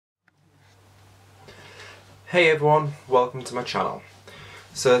Hey everyone, welcome to my channel.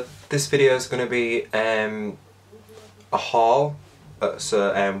 So this video is going to be a haul. What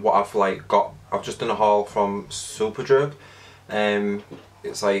I've just done a haul from Superdrug.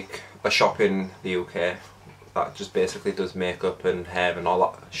 It's like a shop in the UK that just basically does makeup and hair and all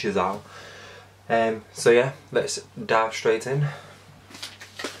that shizzle. So yeah, let's dive straight in.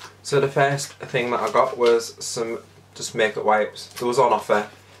 So the first thing that I got was some just makeup wipes. There was on offer.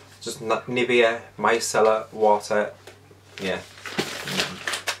 Just Nivea micellar water, yeah,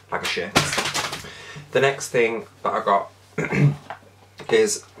 bag of shit. The next thing that I got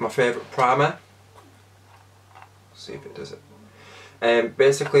is my favourite primer. See if it does it.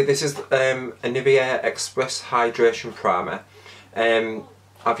 Basically this is a Nivea Express Hydration Primer.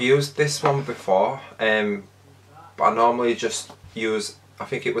 I've used this one before, but I normally just use, I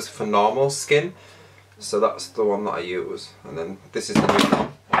think it was for normal skin, so that's the one that I use, and then this is the new one.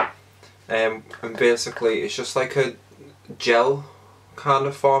 And basically it's just like a gel kind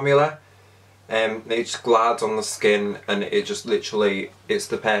of formula. It just glides on the skin and it just literally, it's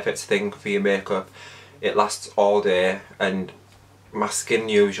the perfect thing for your makeup. It lasts all day and my skin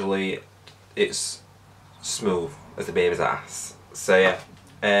usually, it's smooth as a baby's ass. So yeah,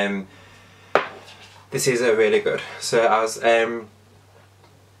 this is really good. So it has,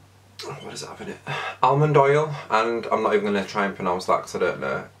 what does it have in it? Almond oil, and I'm not even going to try and pronounce that because I don't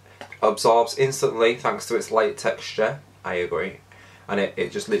know. Absorbs instantly thanks to its light texture, I agree, and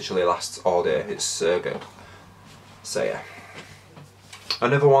it just literally lasts all day. It's so good. So yeah,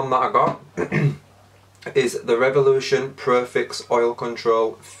 another one that I got is the Revolution Pro Fix Oil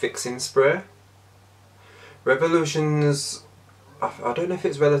Control Fixing Spray. Revolution's, I don't know if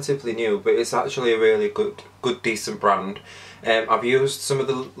it's relatively new, but it's actually a really good decent brand. I've used some of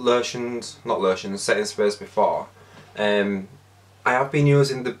the setting sprays before. I have been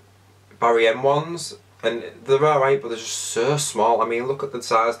using the Barry M ones, and they're alright, but they're just so small. I mean, look at the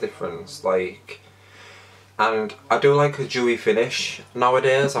size difference, like, and I do like a dewy finish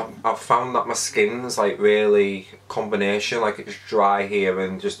nowadays. I've found that my skin's like really combination, like it's dry here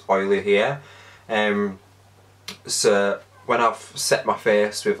and just oily here. So when I've set my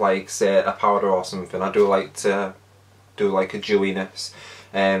face with like, say, a powder or something, I do like to do like a dewiness.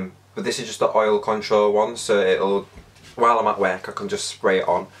 But this is just the oil control one, so it'll, while I'm at work, I can just spray it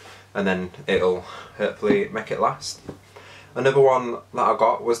on and then it'll hopefully make it last. Another one that I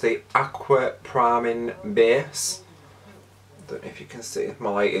got was the Aqua Priming Base. Don't know if you can see, my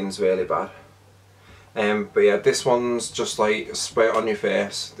lighting's really bad. But yeah, this one's just like spray it on your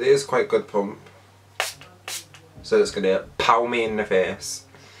face. It is quite good pump, so it's gonna pow me in the face.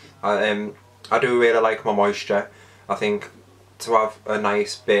 I do really like my moisture. I think to have a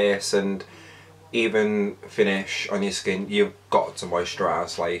nice base and even finish on your skin, you've got to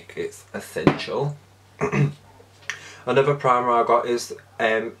moisturise, like it's essential. Another primer I got is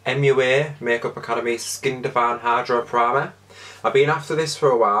MUA Makeup Academy Skin Divine Hydro Primer. I've been after this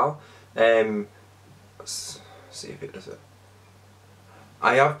for a while. Let's see if it does it.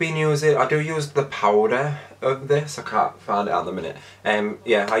 I do use the powder of this. I can't find it at the minute.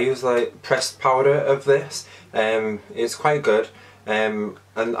 Yeah, I use like pressed powder of this. It's quite good. And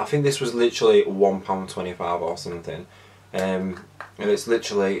I think this was literally £1.25 or something. And it's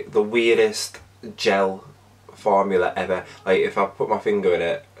literally the weirdest gel formula ever. Like, if I put my finger in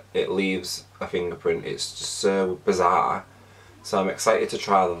it, it leaves a fingerprint. It's just so bizarre. So I'm excited to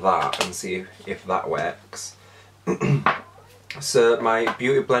try that and see if that works. So my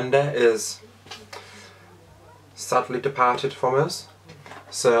beauty blender is sadly departed from us.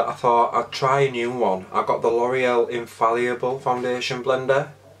 So I thought I'd try a new one. I got the L'Oreal Infallible Foundation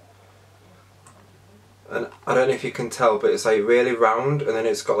Blender. And I don't know if you can tell, but it's like really round and then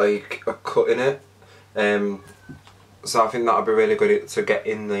it's got like a cut in it. So I think that would be really good to get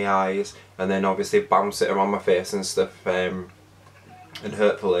in the eyes and then obviously bounce it around my face and stuff. And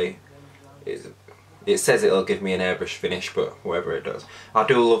hopefully it says it'll give me an airbrush finish, but whatever it does. I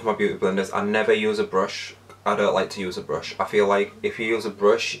do love my beauty blenders. I never use a brush. I don't like to use a brush. I feel like if you use a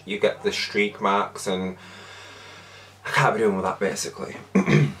brush, you get the streak marks and I can't be doing with that basically.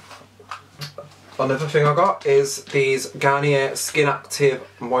 Another thing I got is these Garnier Skin Active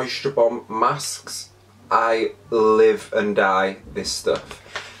Moisture Bomb Masks. I live and die this stuff.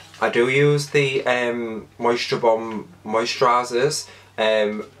 I do use the Moisture Bomb moisturisers.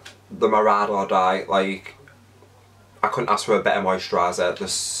 The my ride or die. Like, I couldn't ask for a better moisturiser. They're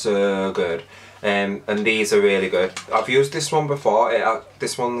so good. And these are really good. I've used this one before.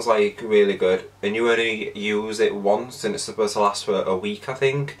 This one's like really good, and you only use it once and it's supposed to last for a week, I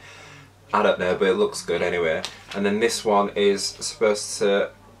think. I don't know, but it looks good anyway. And then this one is supposed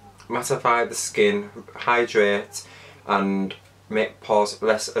to mattify the skin, hydrate, and make pores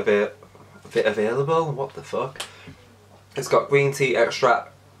less available. What the fuck? It's got green tea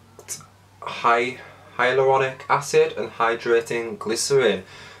extract, hyaluronic acid, and hydrating glycerin.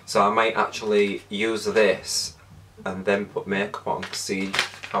 So I might actually use this and then put makeup on to see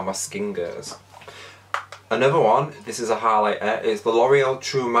how my skin goes. Another one, this is a highlighter, is the L'Oreal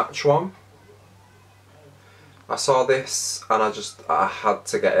True Match one. I saw this and I had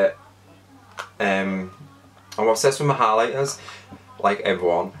to get it. I'm obsessed with my highlighters, like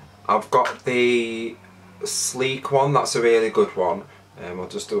everyone. I've got the sleek one, that's a really good one. I'll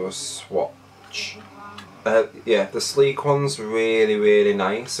just do a swatch. Yeah, the sleek one's really, really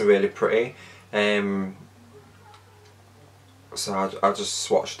nice and really pretty. So I just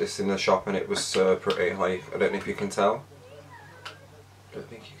swatched this in the shop and it was so pretty. Like, I don't know if you can tell. I don't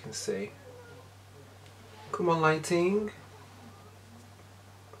think you can see. Come on, lighting.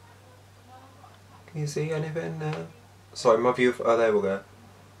 Can you see anything there? Sorry, my view. Oh, there we go.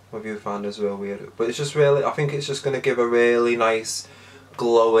 My viewfinder's real weird, but it's just really. I think it's just going to give a really nice,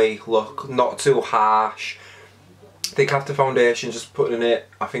 glowy look. Not too harsh. I think after foundation, just putting it,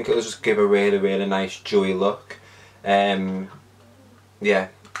 I think it'll just give a really, really nice, dewy look. Yeah,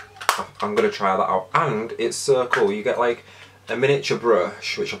 I'm going to try that out. And it's so cool. You get like a miniature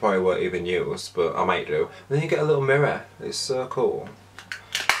brush, which I probably won't even use, but I might do. And then you get a little mirror. It's so cool.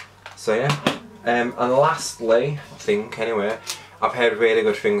 So yeah. And lastly, I think anyway, I've heard really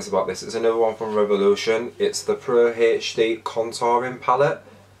good things about this. It's another one from Revolution. It's the Pro HD Contouring Palette.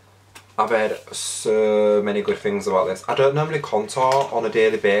 I've heard so many good things about this. I don't normally contour on a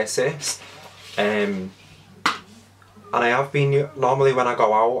daily basis. And I have been, normally when I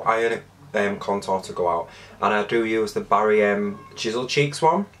go out, I only contour to go out. And I do use the Barry Chisel Cheeks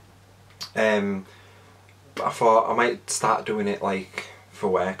one. But I thought I might start doing it like for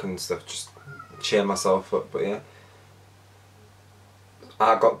work and stuff, just cheer myself up, but yeah.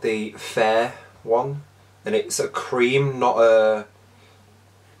 I got the Fair one, and it's a cream, not a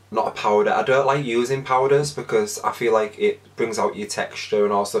powder. I don't like using powders because I feel like it brings out your texture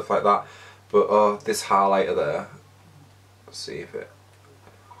and all stuff like that. But oh, this highlighter there. Let's see if it.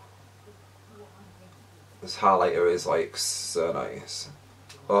 This highlighter is like so nice.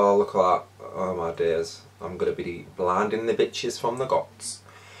 Oh, look at that. Oh my days. I'm gonna be blinding the bitches from the gods.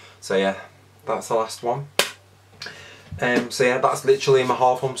 So yeah, that's the last one. So yeah, that's literally my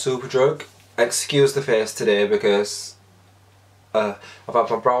haul from Superdrug. Excuse the face today because I've had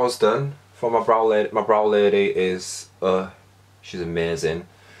my brows done. For my brow lady is she's amazing.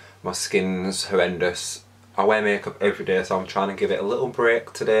 My skin's horrendous. I wear makeup every day, so I'm trying to give it a little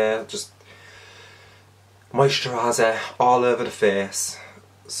break today. Just moisturiser all over the face.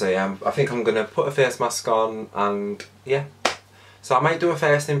 So yeah, I think I'm gonna put a face mask on and yeah. So I might do a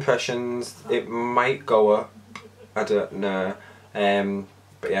first impressions. It might go up. I don't know.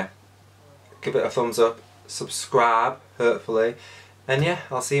 But yeah, give it a thumbs up, subscribe hopefully, and yeah,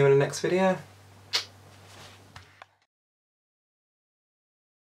 I'll see you in the next video.